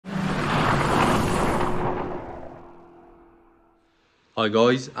Hi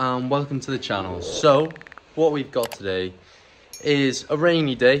guys, and welcome to the channel. So what we've got today is a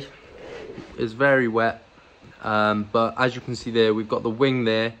rainy day. It's very wet, but as you can see there, we've got the wing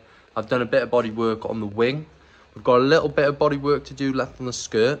there. I've done a bit of body work on the wing. We've got a little bit of body work to do left on the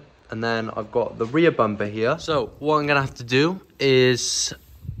skirt, and then I've got the rear bumper here. So what I'm gonna have to do is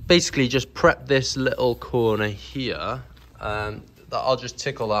basically just prep this little corner here. I'll just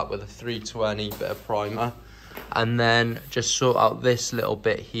tickle that with a 320 bit of primer, and then just sort out this little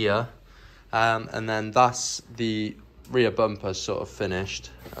bit here, and then that's the rear bumper sort of finished.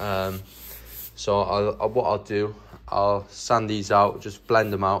 So what I'll do, I'll sand these out, just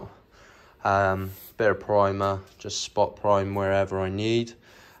blend them out, bit of primer, just spot prime wherever I need,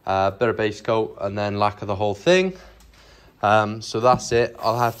 bit of base coat, and then lacquer the whole thing. So that's it.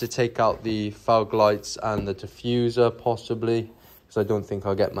 I'll have to take out the fog lights and the diffuser possibly, because I don't think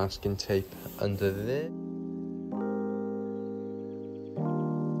I'll get masking tape under there.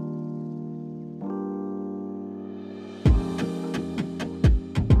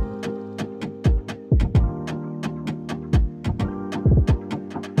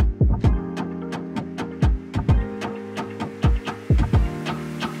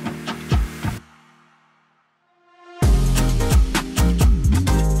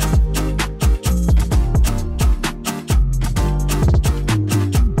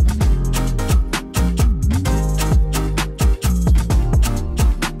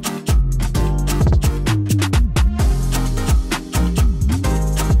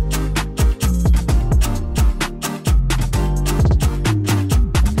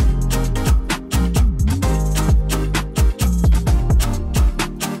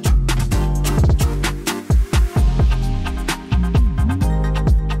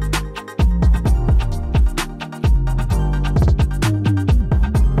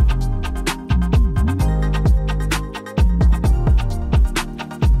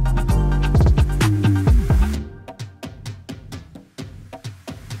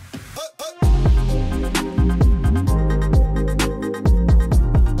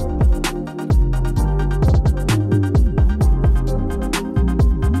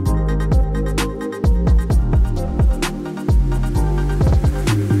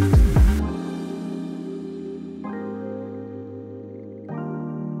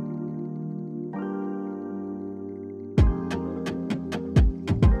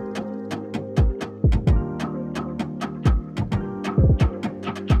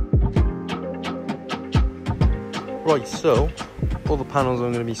 Right, so all the panels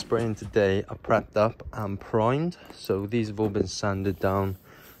I'm going to be spraying today are prepped up and primed. So these have all been sanded down,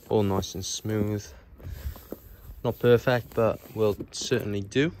 all nice and smooth. Not perfect, but will certainly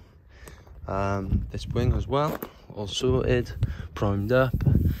do. This wing as well, all sorted, primed up,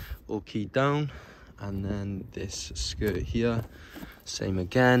 all keyed down. And then this skirt here, same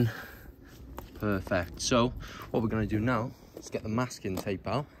again, perfect. So what we're going to do now is get the masking tape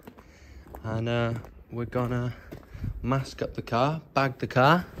out, and we're gonna mask up the car, bag the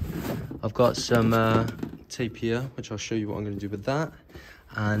car. I've got some tape here, which I'll show you what I'm going to do with that.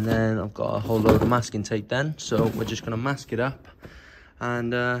 And then I've got a whole load of masking tape then. So we're just going to mask it up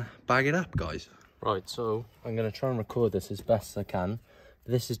and bag it up, guys. Right, so I'm going to try and record this as best as I can.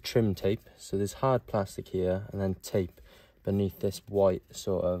 This is trim tape. So there's hard plastic here and then tape beneath this white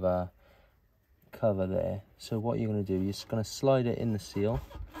sort of cover there. So what you're going to do, you're just going to slide it in the seal.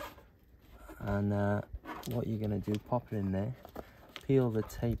 And what you're going to do, pop it in there, peel the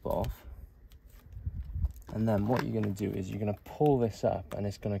tape off, and then what you're going to do is you're going to pull this up, and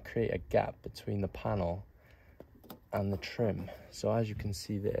it's going to create a gap between the panel and the trim. So as you can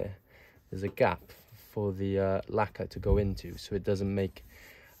see there, there's a gap for the lacquer to go into, so it doesn't make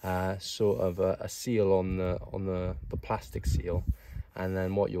sort of a seal on the plastic seal. And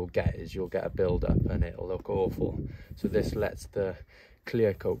then what you'll get is you'll get a build up and it'll look awful. So this lets the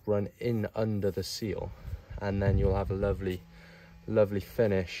clear coat run in under the seal, and then you'll have a lovely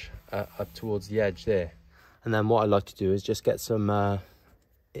finish up towards the edge there. And then what I like to do is just get some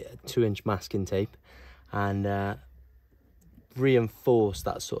 2-inch masking tape and reinforce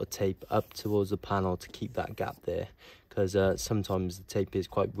that sort of tape up towards the panel to keep that gap there, because sometimes the tape is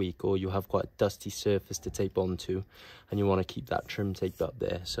quite weak, or you have quite a dusty surface to tape onto, and you want to keep that trim tape up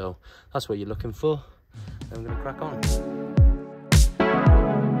there. So that's what you're looking for. And I'm going to crack on.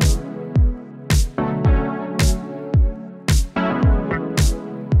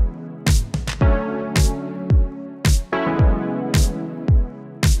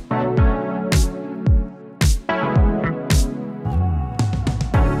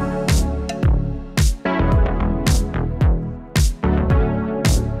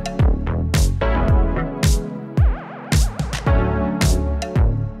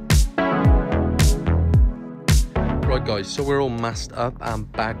 guys, so we're all masked up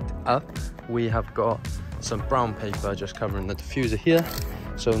and bagged up. We have got some brown paper just covering the diffuser here.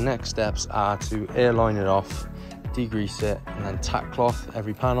 So next steps are to airline it off, degrease it, and then tack cloth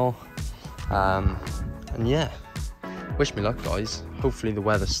every panel. And yeah, wish me luck guys. Hopefully the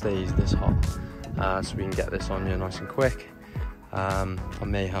weather stays this hot, so we can get this on here nice and quick. I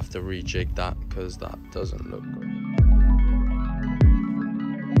may have to rejig that because that doesn't look good.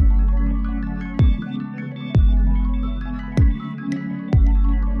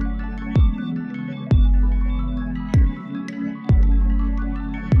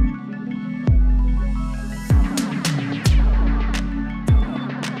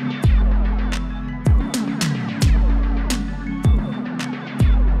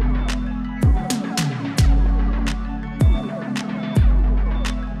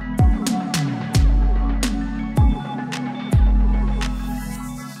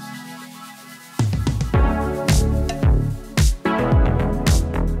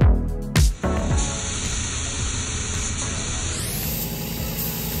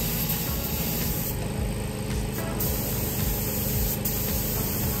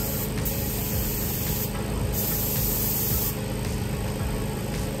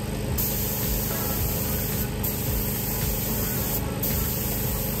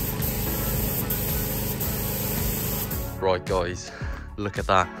 Right guys, look at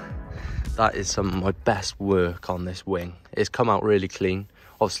that. That is some of my best work on this wing. It's come out really clean.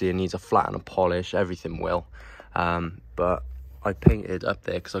 Obviously it needs a flat and a polish, everything will. But I painted up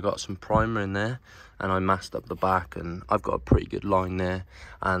there because I got some primer in there and I masked up the back, and I've got a pretty good line there,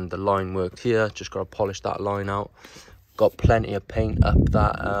 and the line worked here. Just got to polish that line out. Got plenty of paint up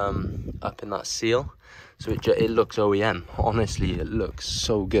that up in that seal, so it looks OEM. Honestly, it looks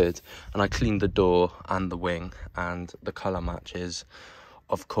so good. And I cleaned the door and the wing, and the color matches,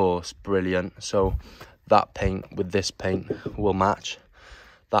 of course, brilliant. So that paint with this paint will match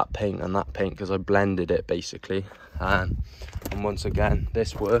that paint and that paint because I blended it basically. And once again,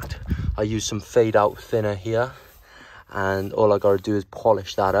 this worked. I used some fade out thinner here, and all I got to do is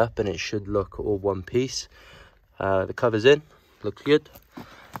polish that up and it should look all one piece. The cover's in, looks good.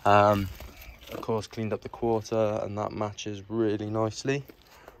 Of course, cleaned up the quarter and that matches really nicely.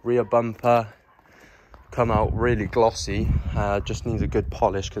 Rear bumper come out really glossy, just needs a good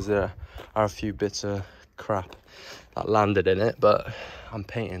polish because there are a few bits of crap that landed in it, but I'm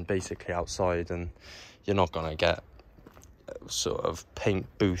painting basically outside and you're not gonna get sort of paint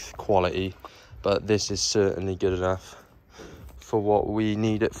booth quality, but this is certainly good enough for what we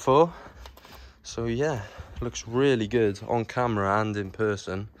need it for. So yeah, looks really good on camera and in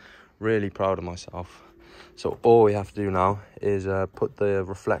person. Really proud of myself. So all we have to do now is put the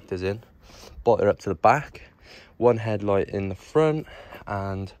reflectors in, bolt it up to the back, one headlight in the front,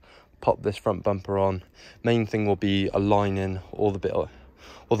 and pop this front bumper on. Main thing will be aligning all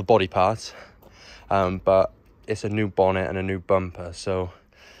the body parts, but it's a new bonnet and a new bumper, so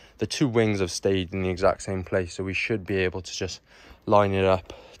the two wings have stayed in the exact same place, so we should be able to just line it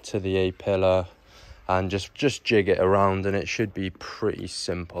up to the A-pillar and just jig it around, and it should be pretty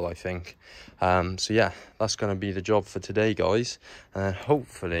simple, I think. So yeah, that's going to be the job for today, guys, and then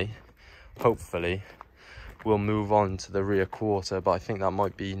hopefully we'll move on to the rear quarter, but I think that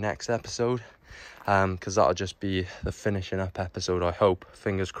might be next episode, because that'll just be the finishing up episode, I hope.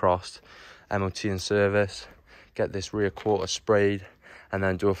 Fingers crossed. MOT and service, get this rear quarter sprayed, and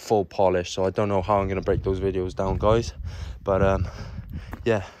then do a full polish. So I don't know how I'm going to break those videos down, guys, but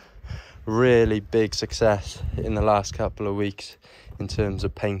yeah, really big success in the last couple of weeks in terms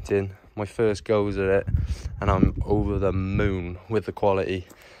of painting. My first goes at it, and I'm over the moon with the quality.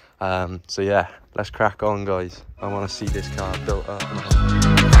 So yeah, let's crack on, guys. I want to see this car built up now.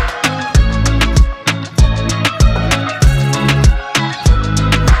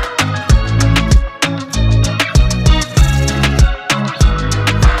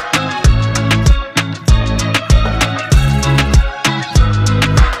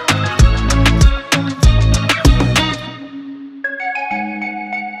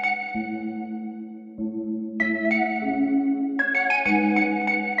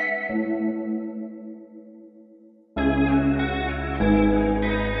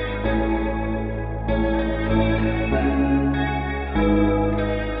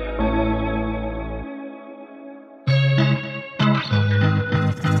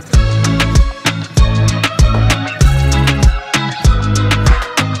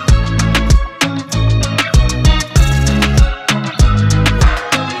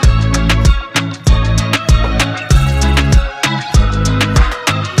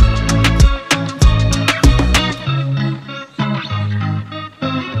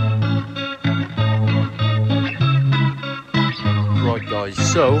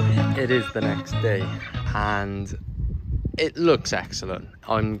 it is the next day and it looks excellent.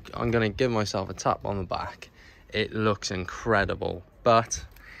 I'm gonna give myself a tap on the back. It looks incredible, but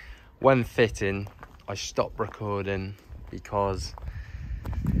when fitting, I stopped recording because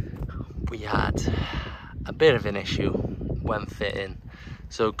we had a bit of an issue when fitting.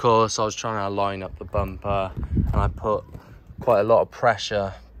 So of course I was trying to line up the bumper and I put quite a lot of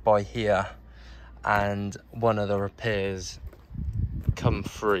pressure by here, and one of the repairs come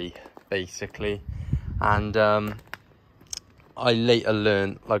free basically. And I later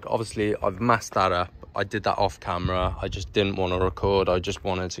learned, like, obviously I've messed that up. I did that off camera. I just didn't want to record. I just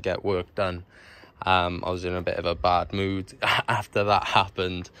wanted to get work done. I was in a bit of a bad mood after that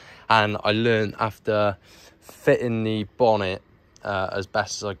happened, and I learned after fitting the bonnet as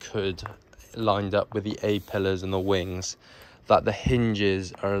best as I could, lined up with the A-pillars and the wings, that the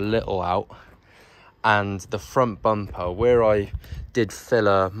hinges are a little out, and the front bumper, where I did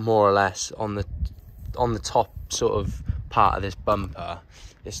filler more or less on the top sort of part of this bumper,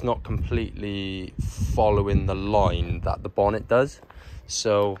 it's not completely following the line that the bonnet does.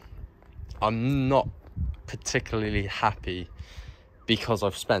 So I'm not particularly happy, because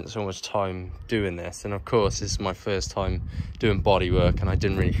I've spent so much time doing this, and of course this is my first time doing body work and I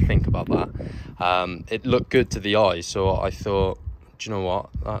didn't really think about that. It looked good to the eye, so I thought, do you know what,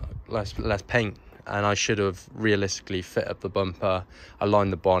 let's paint. And I should have realistically fit up the bumper,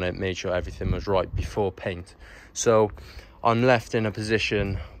 aligned the bonnet, made sure everything was right before paint. So I'm left in a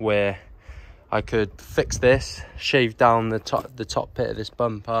position where I could fix this, shave down the top bit of this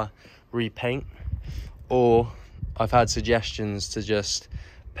bumper, repaint, or I've had suggestions to just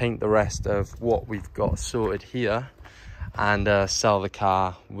paint the rest of what we've got sorted here and sell the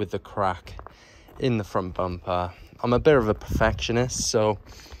car with the crack in the front bumper. I'm a bit of a perfectionist, so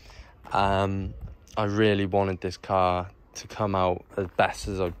I really wanted this car to come out as best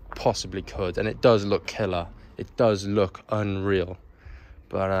as I possibly could, and it does look killer. It does look unreal,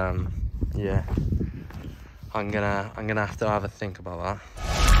 but yeah, I'm gonna have to have a think about that.